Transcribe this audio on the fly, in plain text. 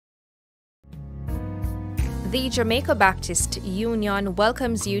The Jamaica Baptist Union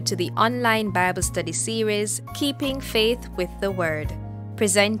welcomes you to the online Bible study series, Keeping Faith with the Word,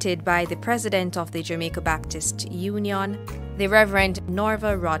 presented by the President of the Jamaica Baptist Union, the Reverend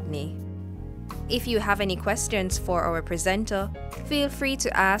Norva Rodney. If you have any questions for our presenter, feel free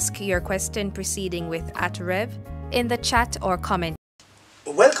to ask your question proceeding with @Rev in the chat or comment.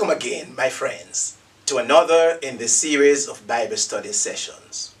 Welcome again, my friends, to another in the series of Bible study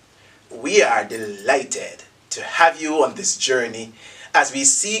sessions. We are delighted to have you on this journey as we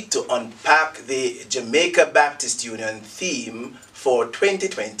seek to unpack the Jamaica Baptist Union theme for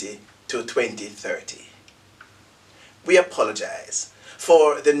 2020 to 2030. We apologize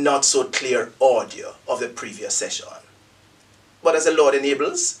for the not so clear audio of the previous session, but as the Lord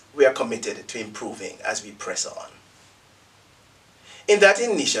enables, we are committed to improving as we press on. In that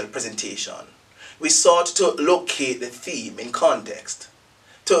initial presentation, we sought to locate the theme in context,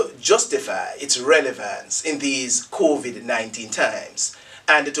 to justify its relevance in these COVID-19 times,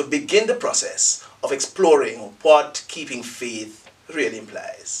 and to begin the process of exploring what keeping faith really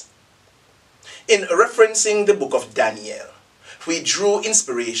implies. In referencing the book of Daniel, we drew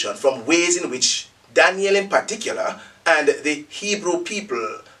inspiration from ways in which Daniel in particular and the Hebrew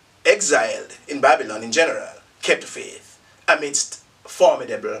people exiled in Babylon in general kept faith amidst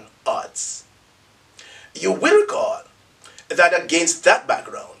formidable odds. You will recall that against that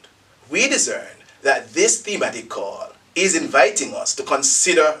background, we discern that this thematic call is inviting us to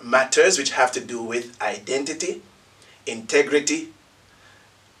consider matters which have to do with identity, integrity,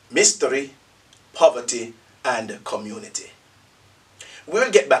 mystery, poverty, and community. We will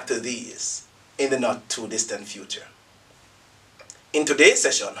get back to these in the not too distant future. In today's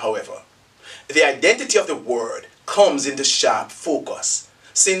session, however, the identity of the Word comes into sharp focus,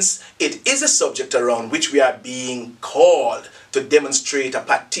 since it is a subject around which we are being called to demonstrate a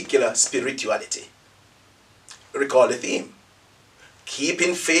particular spirituality. Recall the theme: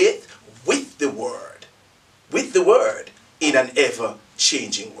 keeping faith with the Word in an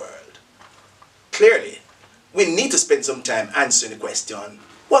ever-changing world. Clearly, we need to spend some time answering the question,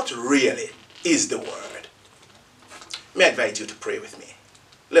 what really is the Word? May I invite you to pray with me?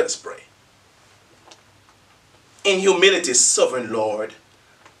 Let us pray. In humility, sovereign Lord,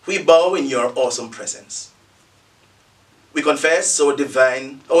 we bow in your awesome presence. We confess our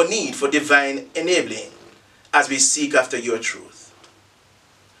need for divine enabling as we seek after your truth.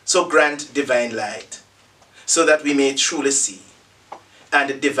 So grant divine light so that we may truly see,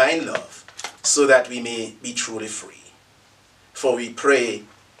 and divine love so that we may be truly free. For we pray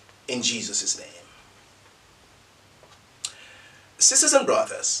in Jesus' name. Sisters and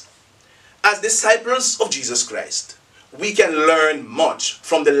brothers, as disciples of Jesus Christ, we can learn much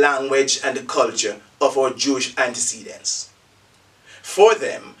from the language and the culture of our Jewish antecedents. For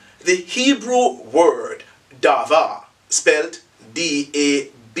them, the Hebrew word davar, spelled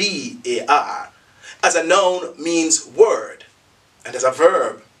D-A-B-A-R, as a noun means word, and as a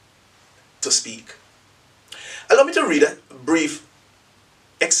verb, to speak. Allow me to read a brief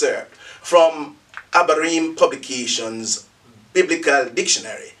excerpt from Abarim Publications' Biblical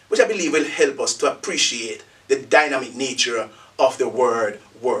Dictionary, which I believe will help us to appreciate the dynamic nature of the word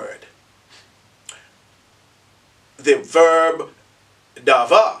word. The verb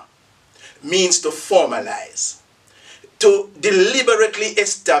davar means to formalize, to deliberately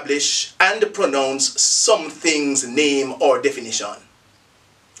establish and pronounce something's name or definition.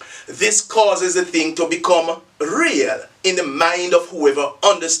 This causes the thing to become real in the mind of whoever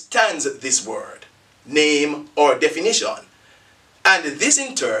understands this word, name, or definition. And this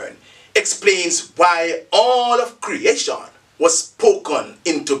in turn explains why all of creation was spoken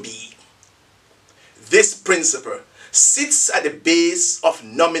into being. This principle sits at the base of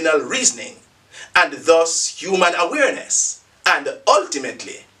nominal reasoning, and thus human awareness, and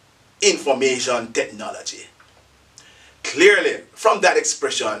ultimately information technology. Clearly, from that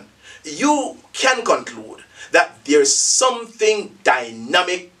expression, you can conclude that there is something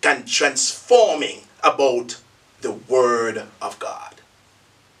dynamic and transforming about the Word of God.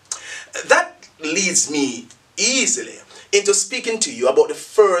 That leads me easily into speaking to you about the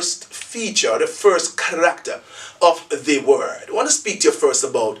first feature, the first character of the Word. I want to speak to you first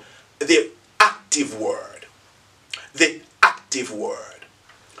about the active Word. The active Word.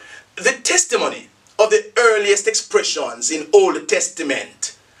 The testimony of the earliest expressions in Old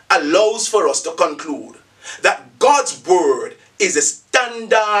Testament allows for us to conclude that God's Word is a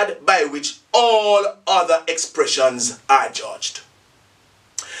standard by which all other expressions are judged.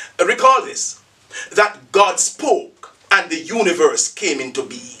 Recall this, that God spoke and the universe came into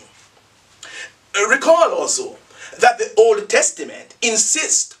being. Recall also that the Old Testament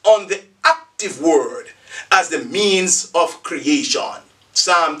insists on the active word as the means of creation.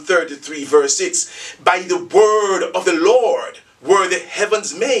 Psalm 33 verse 6, by the word of the Lord were the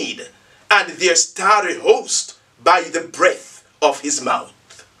heavens made, and their starry host by the breath of his mouth.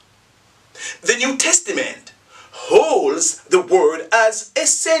 The New Testament holds the word as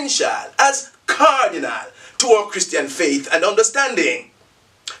essential, as cardinal to our Christian faith and understanding.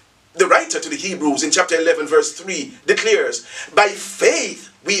 The writer to the Hebrews in chapter 11 verse 3 declares, by faith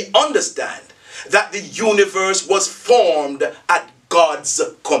we understand that the universe was formed at God's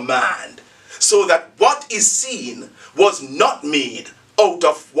command, so that what is seen was not made out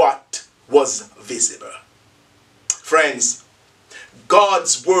of what was visible. Friends,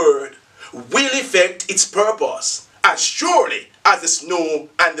 God's word will effect its purpose as surely as the snow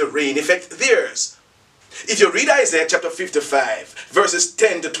and the rain effect theirs. If you read Isaiah chapter 55 verses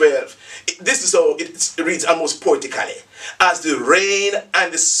 10 to 12, this is how it reads almost poetically. As the rain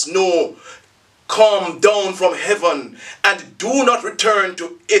and the snow come down from heaven and do not return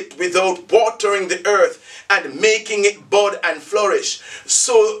to it without watering the earth and making it bud and flourish,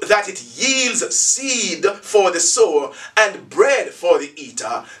 so that it yields seed for the sower and bread for the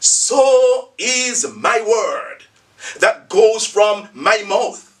eater, so is my word that goes from my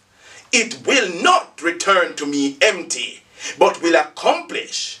mouth. It will not return to me empty, but will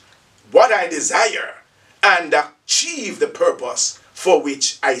accomplish what I desire and achieve the purpose for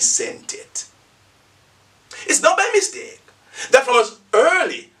which I sent it. It's not by mistake that from as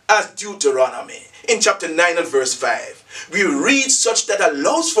early as Deuteronomy in chapter 9 and verse 5, we read such that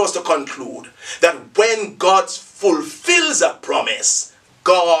allows for us to conclude that when God fulfills a promise,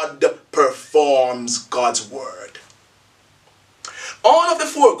 God performs God's word. All of the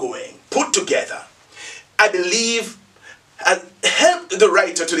foregoing put together, I believe, helped the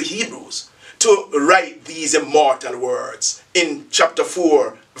writer to the Hebrews to write these immortal words in chapter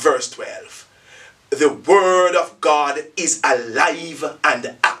 4 verse 12. The word of God is alive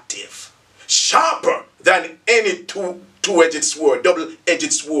and active, sharper than any two-edged sword,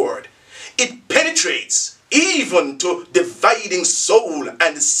 double-edged sword. It penetrates even to dividing soul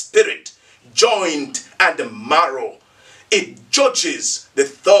and spirit, joint and marrow. It judges the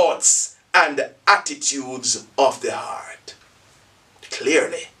thoughts and attitudes of the heart.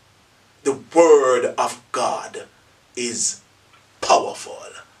 Clearly, the word of God is powerful.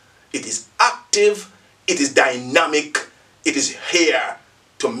 It is active, it is dynamic, it is here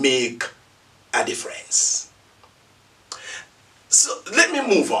to make a difference. So let me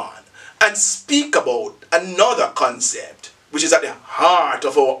move on and speak about another concept which is at the heart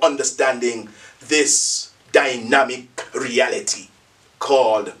of our understanding this dynamic reality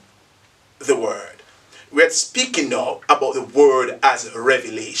called the Word. We're speaking now about the Word as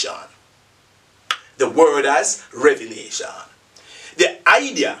revelation. The Word as revelation. The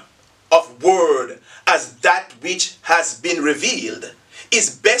idea of word as that which has been revealed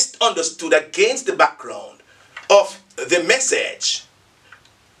is best understood against the background of the message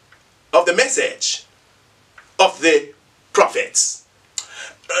of the prophets.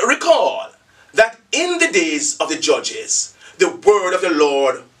 Recall that in the days of the judges, the word of the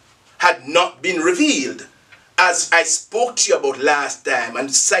Lord had not been revealed, as I spoke to you about last time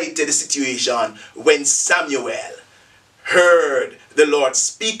and cited the situation when Samuel heard the Lord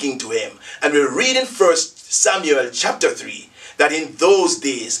speaking to him. And we read in 1 Samuel chapter 3 that in those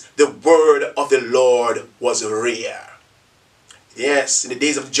days the word of the Lord was rare. Yes, in the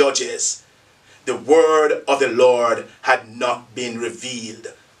days of Judges, the word of the Lord had not been revealed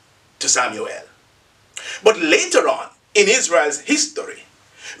to Samuel. But later on in Israel's history,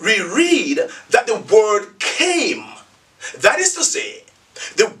 we read that the word came. That is to say,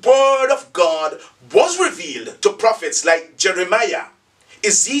 the word of God was revealed to prophets like Jeremiah,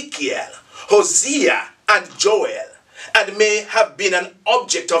 Ezekiel, Hosea, and Joel, and may have been an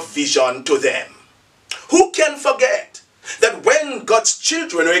object of vision to them. Who can forget that when God's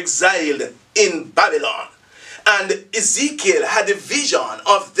children were exiled in Babylon, and Ezekiel had a vision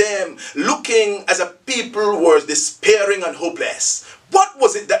of them looking as a people who were despairing and hopeless, what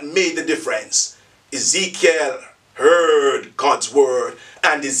was it that made the difference? Ezekiel heard God's word,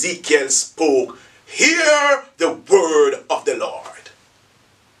 and Ezekiel spoke, "Hear the word of the Lord."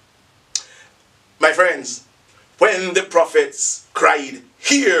 My friends, when the prophets cried,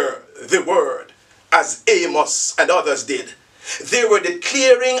 "Hear the word," as Amos and others did, they were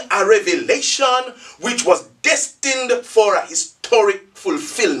declaring a revelation which was destined for a historic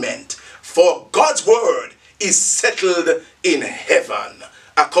fulfillment. For God's word is settled in heaven,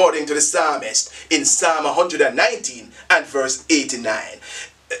 according to the psalmist in Psalm 119 and verse 89.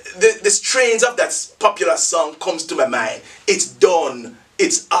 The strains of that popular song comes to my mind. It's done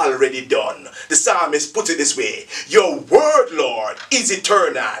it's already done. The psalmist puts it this way: your word, Lord, is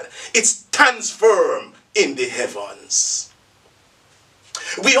eternal. It stands firm in the heavens.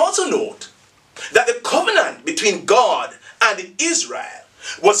 We also note that the covenant between God and Israel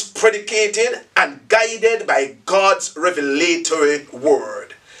was predicated and guided by God's revelatory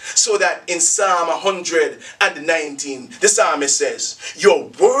word. So that in Psalm 119, the psalmist says, your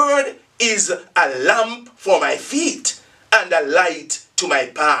word is a lamp for my feet and a light to my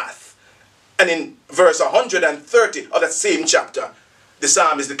path. And in verse 130 of that same chapter, the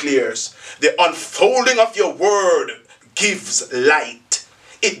psalmist declares, the unfolding of your word gives light.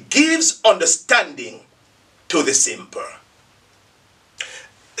 It gives understanding to the simple.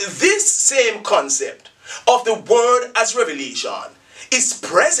 This same concept of the word as revelation is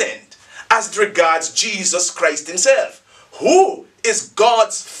present as regards Jesus Christ himself, who is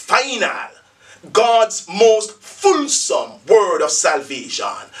God's final, God's most fulsome word of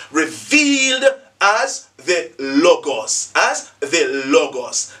salvation, revealed as the Logos,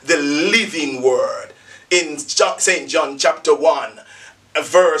 the living word. In St. John chapter 1,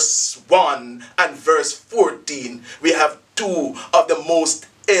 verse 1 and verse 14, we have two of the most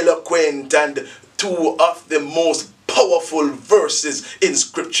eloquent and two of the most powerful verses in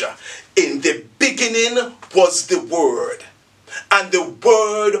scripture. In the beginning was the Word, and the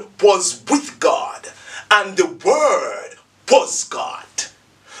Word was with God, and the Word was God.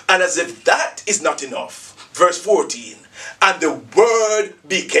 And as if that is not enough, verse 14, and the Word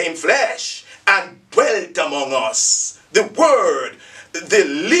became flesh and dwelt among us. The Word, the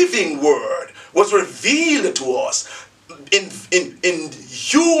living Word, was revealed to us. In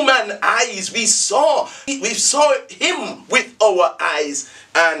human eyes, we saw him with our eyes,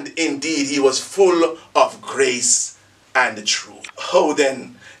 and indeed he was full of grace and truth. How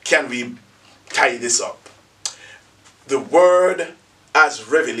then can we tie this up? The word as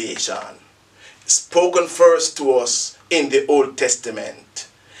revelation, spoken first to us in the Old Testament,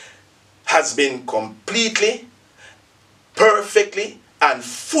 has been completely, perfectly, and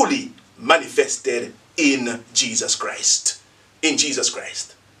fully manifested in Jesus Christ. In Jesus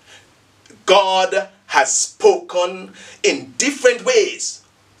Christ. God has spoken in different ways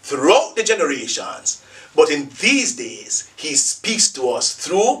throughout the generations, but in these days he speaks to us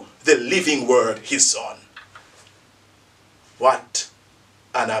through the living word, his Son. What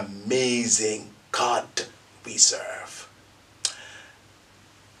an amazing God we serve.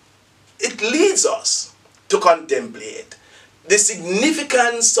 It leads us to contemplate the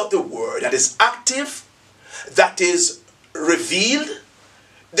significance of the word that is active, that is revealed,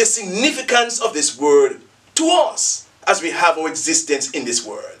 the significance of this word to us as we have our existence in this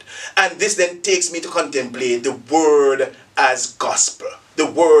world. And this then takes me to contemplate the word as gospel, the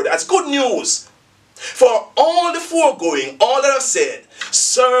word as good news. For all the foregoing, all that I've said,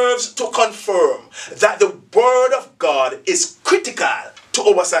 serves to confirm that the word of God is critical to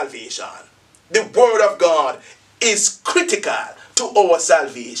our salvation. The word of God is critical to our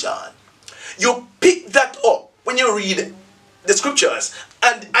salvation. You pick that up when you read the scriptures,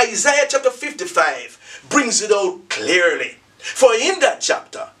 and Isaiah chapter 55 brings it out clearly. For in that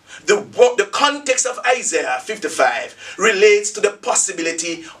chapter, the context of Isaiah 55 relates to the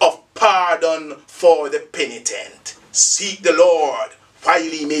possibility of pardon for the penitent. Seek the Lord while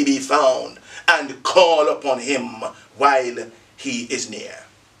he may be found, and call upon him while he is near.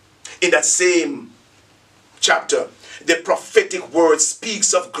 In that same chapter, the prophetic word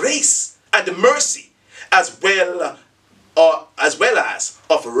speaks of grace and mercy, as well as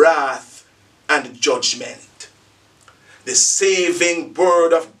of wrath and judgment. The saving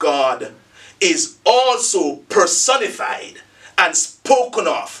word of God is also personified and spoken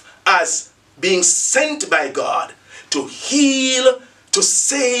of as being sent by God to heal, to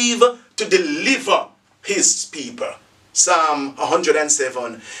save, to deliver his people. Psalm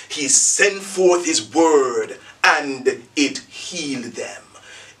 107, he sent forth his word and it healed them.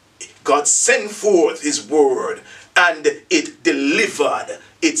 God sent forth his word and it delivered,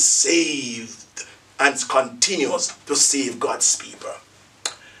 it saved, and continues to save God's people.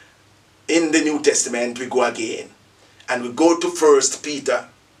 In the New Testament, we go again and we go to 1 Peter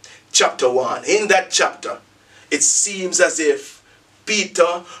chapter 1. In that chapter, it seems as if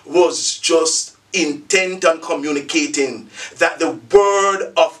Peter was just intent on communicating that the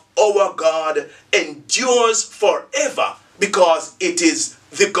word of our God endures forever because it is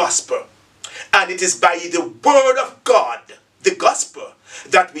the gospel. And it is by the word of God, the gospel,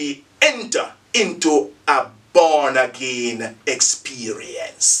 that we enter into a born-again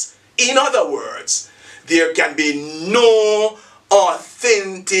experience. In other words, there can be no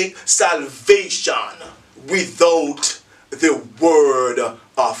authentic salvation without the Word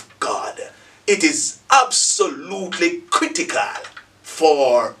of God. It is absolutely critical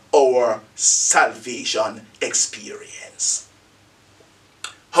for our salvation experience.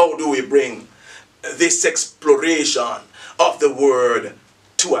 How do we bring this exploration of the Word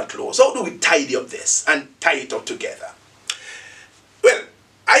to a close? How do we tidy up this and tie it up together? Well,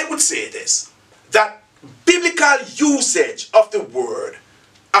 I would say this, that biblical usage of the Word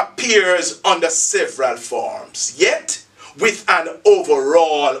appears under several forms, yet with an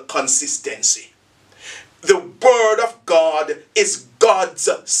overall consistency. The Word of God is God's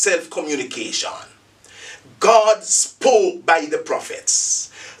self-communication. God spoke by the prophets.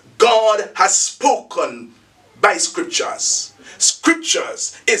 God has spoken by scriptures.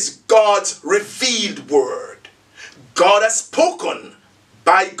 Scriptures is God's revealed word. God has spoken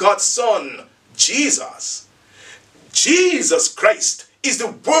by God's Son, Jesus. Jesus Christ is the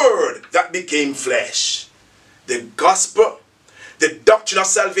Word that became flesh. The gospel, the doctrine of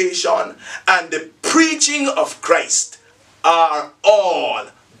salvation, and the preaching of Christ are all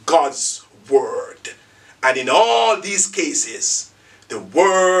God's Word. And in all these cases, the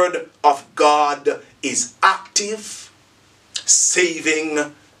Word of God is active,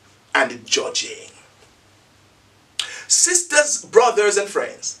 saving, and judging. Sisters, brothers, and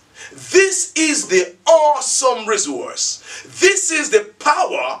friends, this is the awesome resource. This is the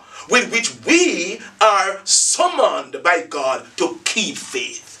power with which we are summoned by God to keep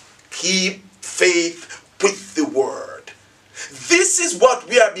faith. Keep faith with the Word. This is what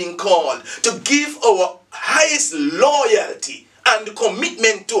we are being called to give our highest loyalty and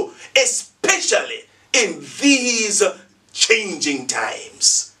commitment to, especially in these changing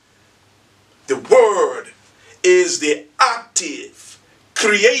times. The Word is the active,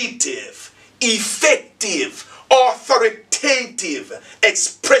 creative, effective, authoritative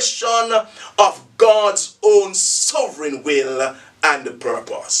expression of God's own sovereign will and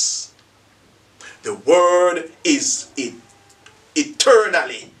purpose. The Word is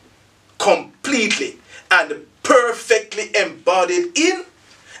eternally, completely, and perfectly embodied in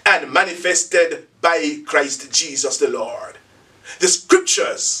and manifested by Christ Jesus the Lord. The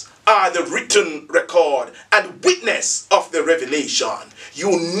Scriptures are the written record and witness of the revelation,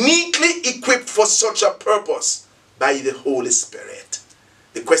 uniquely equipped for such a purpose by the Holy Spirit.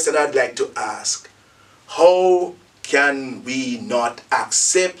 The question I'd like to ask, how can we not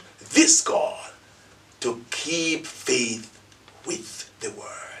accept this call to keep faith with the Word?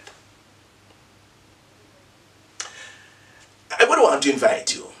 I would want to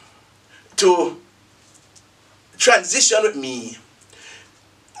invite you to transition with me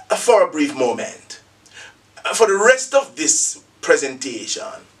for a brief moment. For the rest of this presentation,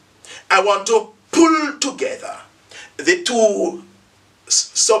 I want to pull together the two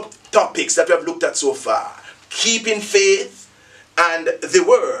subtopics that we have looked at so far, keeping faith and the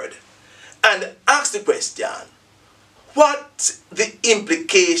Word, and ask the question, what's the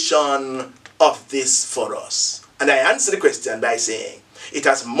implication of this for us? And I answer the question by saying it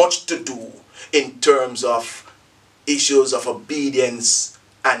has much to do in terms of issues of obedience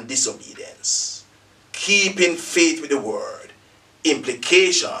and disobedience. Keeping faith with the Word,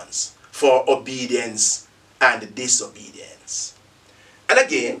 implications for obedience and disobedience. And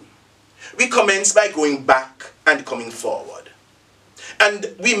again, we commence by going back and coming forward.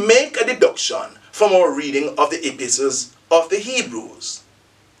 And we make a deduction from our reading of the epistles of the Hebrews.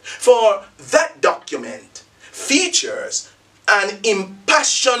 For that document features an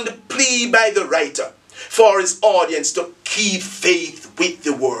impassioned plea by the writer for his audience to keep faith with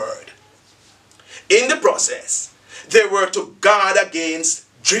the Word. In the process, they were to guard against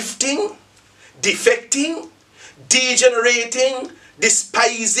drifting, defecting, degenerating,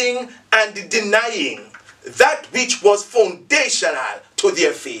 despising, and denying that which was foundational to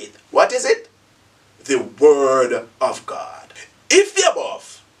their faith. What is it? The Word of God. If the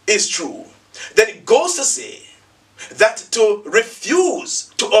above is true, then it goes to say that to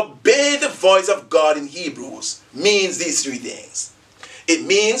refuse to obey the voice of God in Hebrews means these three things. It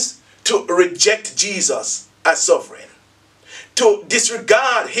means to reject Jesus as sovereign, to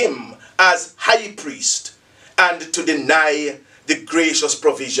disregard him as high priest, and to deny the gracious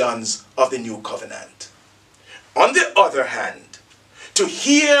provisions of the new covenant. On the other hand, to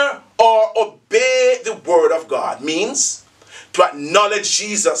hear or obey the Word of God means to acknowledge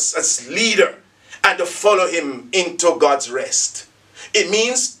Jesus as leader and to follow him into God's rest. It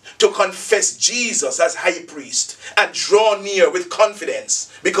means to confess Jesus as high priest and draw near with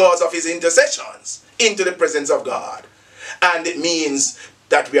confidence because of his intercessions into the presence of God. And it means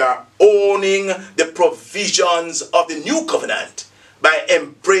that we are owning the provisions of the new covenant by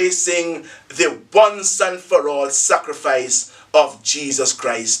embracing the once and for all sacrifice of Jesus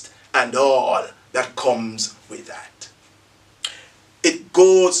Christ and all that comes with that. It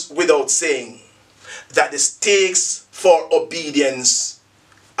goes without saying that the stakes for obedience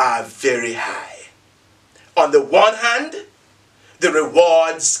are very high. On the one hand, the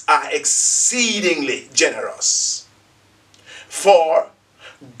rewards are exceedingly generous. For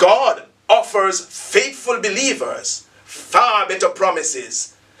God offers faithful believers far better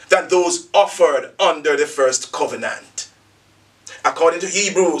promises than those offered under the first covenant. According to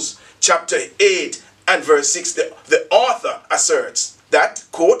Hebrews chapter 8 and verse 6, the author asserts that,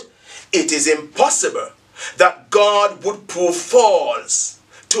 quote, "It is impossible that God would prove false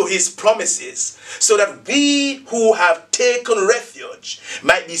to his promises, so that we who have taken refuge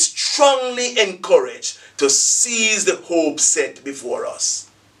might be strongly encouraged to seize the hope set before us."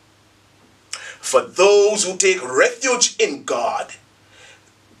 For those who take refuge in God,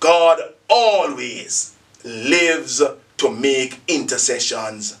 God always lives to make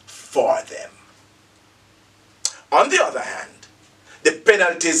intercessions for them. On the other hand, the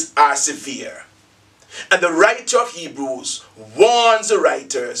penalties are severe. And the writer of Hebrews warns the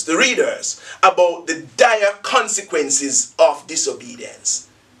readers, about the dire consequences of disobedience.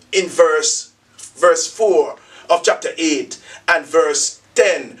 In verse 4 of chapter 8 and verse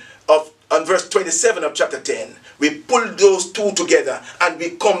 27 of chapter 10, we pull those two together and we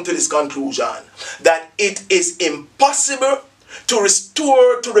come to this conclusion that it is impossible to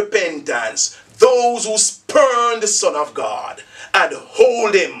restore to repentance those who spurn the Son of God and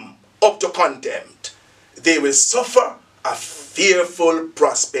hold him up to contempt. They will suffer a fearful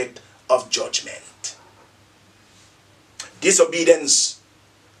prospect of judgment. Disobedience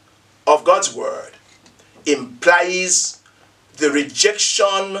of God's word implies the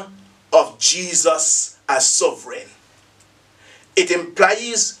rejection of Jesus as sovereign. It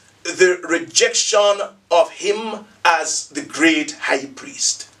implies the rejection of him as the great high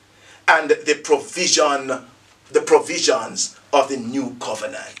priest and the provisions of the new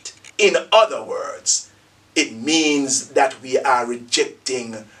covenant. In other words, it means that we are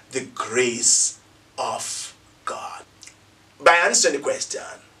rejecting the grace of God. By answering the question,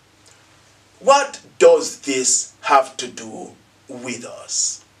 what does this have to do with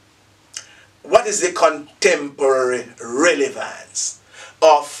us? What is the contemporary relevance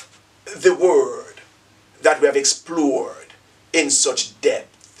of the word that we have explored in such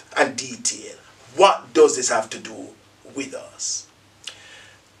depth and detail? What does this have to do with us?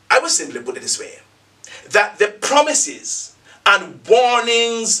 I will simply put it this way, that the promises and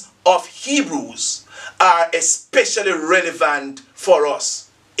warnings of Hebrews are especially relevant for us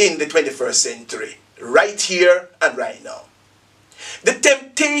in the 21st century, right here and right now. The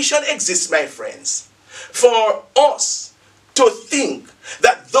temptation exists, my friends, for us to think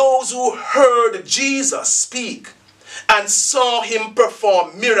that those who heard Jesus speak and saw him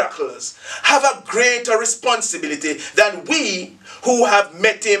perform miracles have a greater responsibility than we who have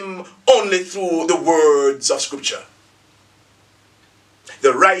met him only through the words of Scripture.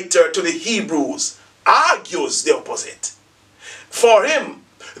 The writer to the Hebrews argues the opposite. For him,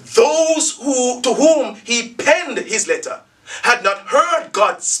 those to whom he penned his letter had not heard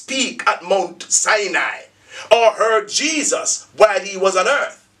God speak at Mount Sinai or heard Jesus while he was on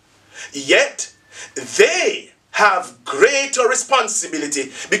earth. Yet they have greater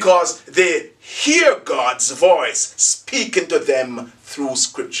responsibility because they hear God's voice speaking to them through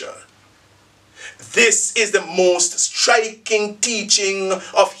Scripture. This is the most striking teaching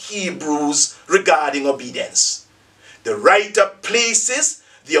of Hebrews regarding obedience. The writer places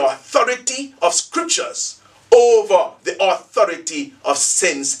the authority of Scriptures over the authority of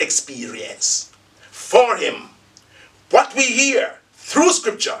sense experience. For him, what we hear through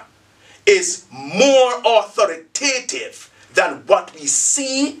Scripture is more authoritative than what we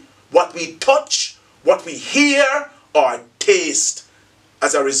see, what we touch, what we hear, or taste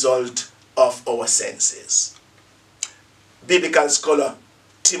as a result of our senses. Biblical scholar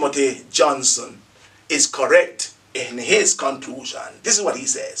Timothy Johnson is correct in his conclusion. This is what he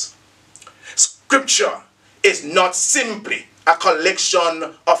says. Scripture is not simply a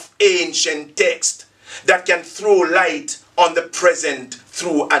collection of ancient texts that can throw light on the present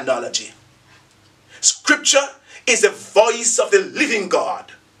through analogy. Scripture is the voice of the living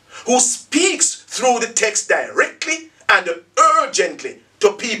God who speaks through the text directly and urgently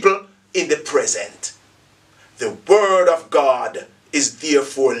to people in the present. The Word of God is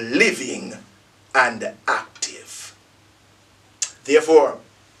therefore living and active. Therefore,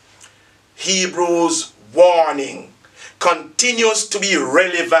 Hebrews' warning continues to be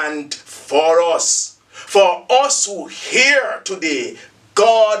relevant for us, for us who hear today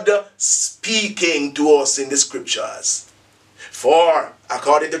God speaking to us in the scriptures. For,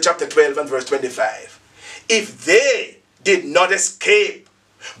 according to chapter 12 and verse 25, if they did not escape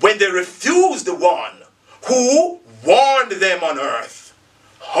when they refused the one who warned them on earth,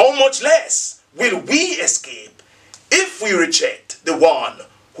 how much less will we escape if we reject the one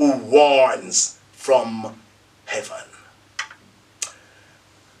who warns from heaven?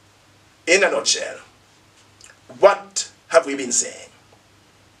 In a nutshell, what have we been saying?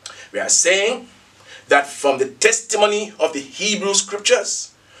 We are saying that from the testimony of the Hebrew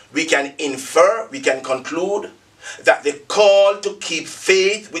scriptures, we can infer, we can conclude that the call to keep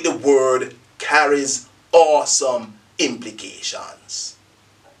faith with the word carries awesome implications.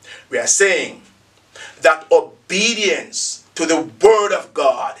 We are saying that obedience to the word of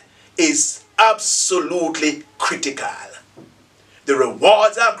God is absolutely critical. The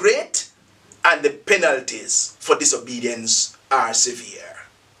rewards are great and the penalties for disobedience are severe.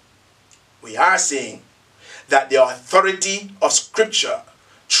 We are saying that the authority of Scripture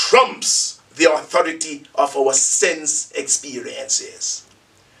trumps the authority of our sense experiences.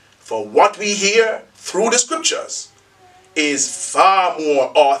 For what we hear through the Scriptures is far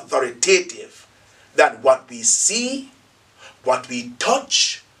more authoritative than what we see, what we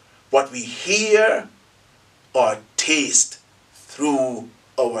touch, what we hear, or taste through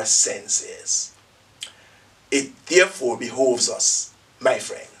our senses. It therefore behoves us, my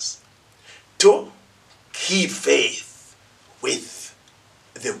friends, to keep faith with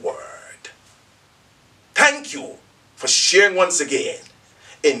the word. Thank you for sharing once again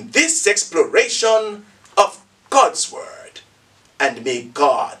in this exploration of God's word, and may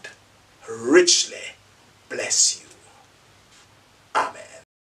God richly bless you. Amen.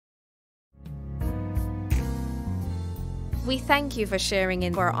 We thank you for sharing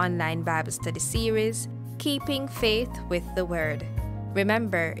in our online Bible study series, Keeping Faith with the Word.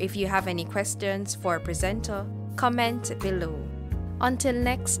 Remember, if you have any questions for our presenter, comment below. Until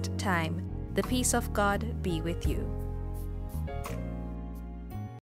next time, the peace of God be with you.